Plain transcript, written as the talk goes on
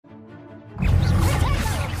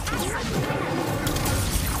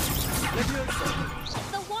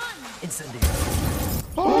The one! Incendio.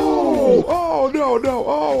 Oh, no, no.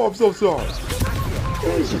 Oh, I'm so sorry.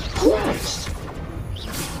 Jesus Christ!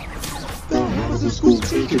 The hell is this school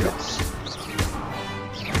teaching us?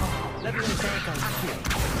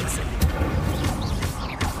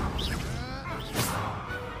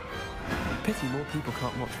 Pity more people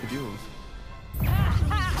can't watch the duels.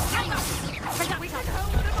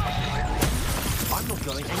 I'm not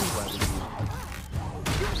going anywhere with you.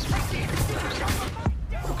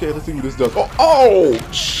 Okay, let's see what this does. Oh,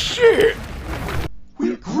 shit!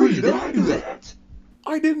 We agreed that I do that!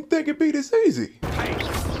 I didn't think it'd be this easy.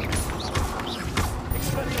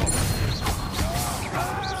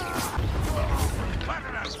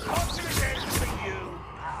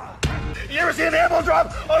 You ever see an apple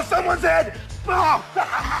drop on someone's head? Oh!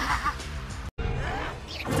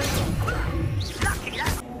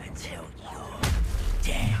 Until you're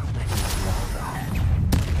down.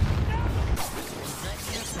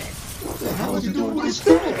 What the hell is he doing with his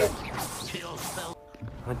dad?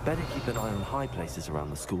 I'd better keep an eye on high places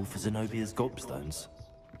around the school for Zenobia's gobstones.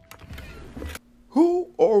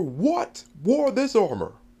 Who or what wore this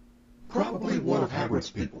armor? Probably one of Hagrid's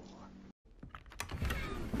people.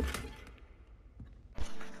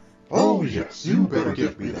 Oh yes, you better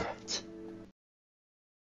give me that.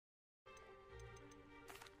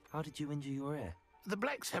 How did you injure your ear? The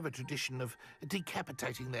Blacks have a tradition of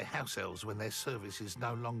decapitating their house elves when their service is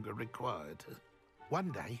no longer required.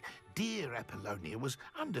 One day, dear Apollonia was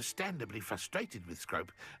understandably frustrated with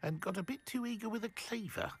Scrope and got a bit too eager with a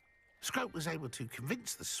cleaver. Scrope was able to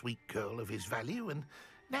convince the sweet girl of his value and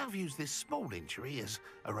now views this small injury as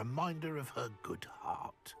a reminder of her good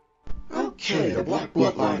heart. Okay, the Black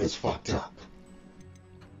bloodline is fucked up.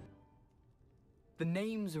 The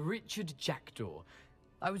name's Richard Jackdaw.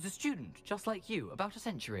 I was a student, just like you, about a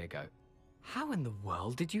century ago. How in the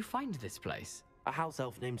world did you find this place? A house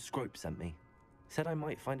elf named Scrope sent me. Said I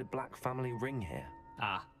might find a Black family ring here.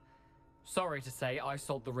 Ah. Sorry to say, I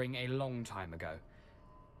sold the ring a long time ago.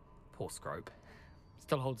 Poor Scrope.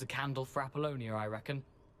 Still holds a candle for Apollonia, I reckon.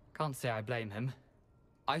 Can't say I blame him.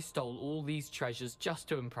 I stole all these treasures just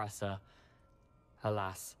to impress her.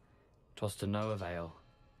 Alas, 'twas to no avail.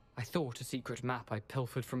 I thought a secret map I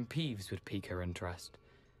pilfered from Peeves would pique her interest.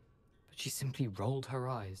 But she simply rolled her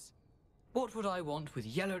eyes. What would I want with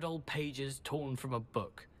yellowed old pages torn from a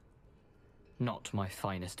book? Not my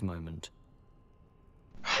finest moment.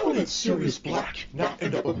 How did Sirius Black not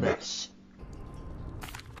end up a mess?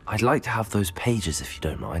 I'd like to have those pages if you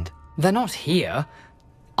don't mind. They're not here.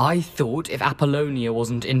 I thought if Apollonia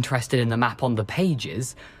wasn't interested in the map on the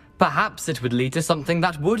pages, perhaps it would lead to something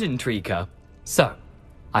that would intrigue her. So,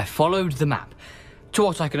 I followed the map to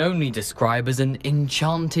what I can only describe as an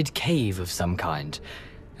enchanted cave of some kind.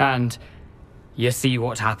 And you see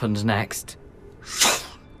what happened next?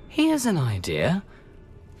 Here's an idea.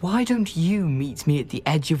 Why don't you meet me at the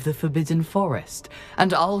edge of the Forbidden Forest,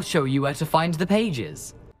 and I'll show you where to find the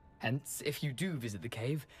pages. Hence, if you do visit the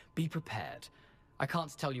cave, be prepared. I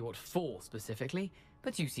can't tell you what for specifically,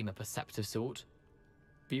 but you seem a perceptive sort.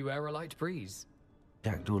 Beware a light breeze.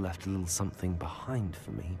 Jackdaw left a little something behind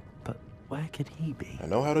for me, but where could he be? I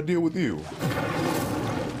know how to deal with you.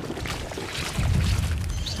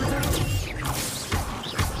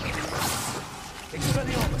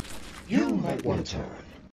 You might want to turn.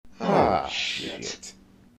 Ah, shit.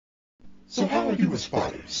 So how are you with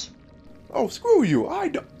spiders? Oh, screw you.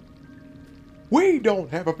 We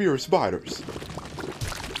don't have a fear of spiders.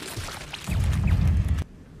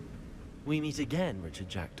 We meet again, Richard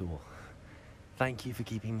Jackdaw. Thank you for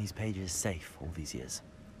keeping these pages safe all these years.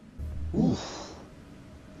 Oof.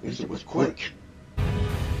 At least it was quick.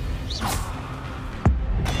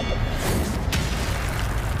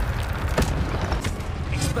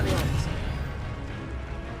 Expelliarmus!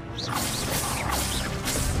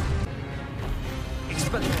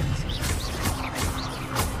 Expelliarmus!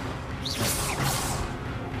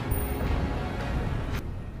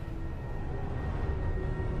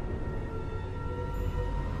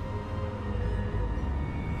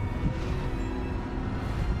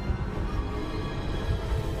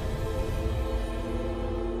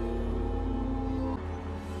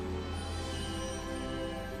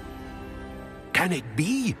 Can it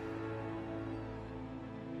be?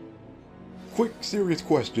 Quick, serious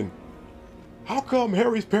question. How come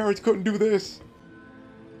Harry's parents couldn't do this?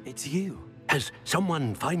 It's you. Has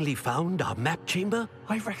someone finally found our map chamber?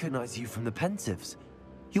 I recognize you from the Pensieves.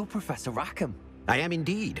 You're Professor Rackham. I am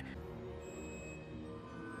indeed.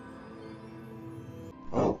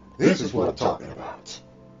 Oh, this is what I'm talking about.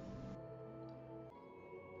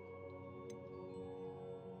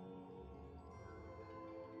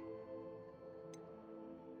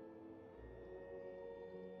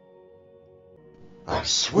 I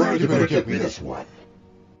swear you better give me this one.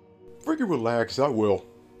 Freaking relax, I will.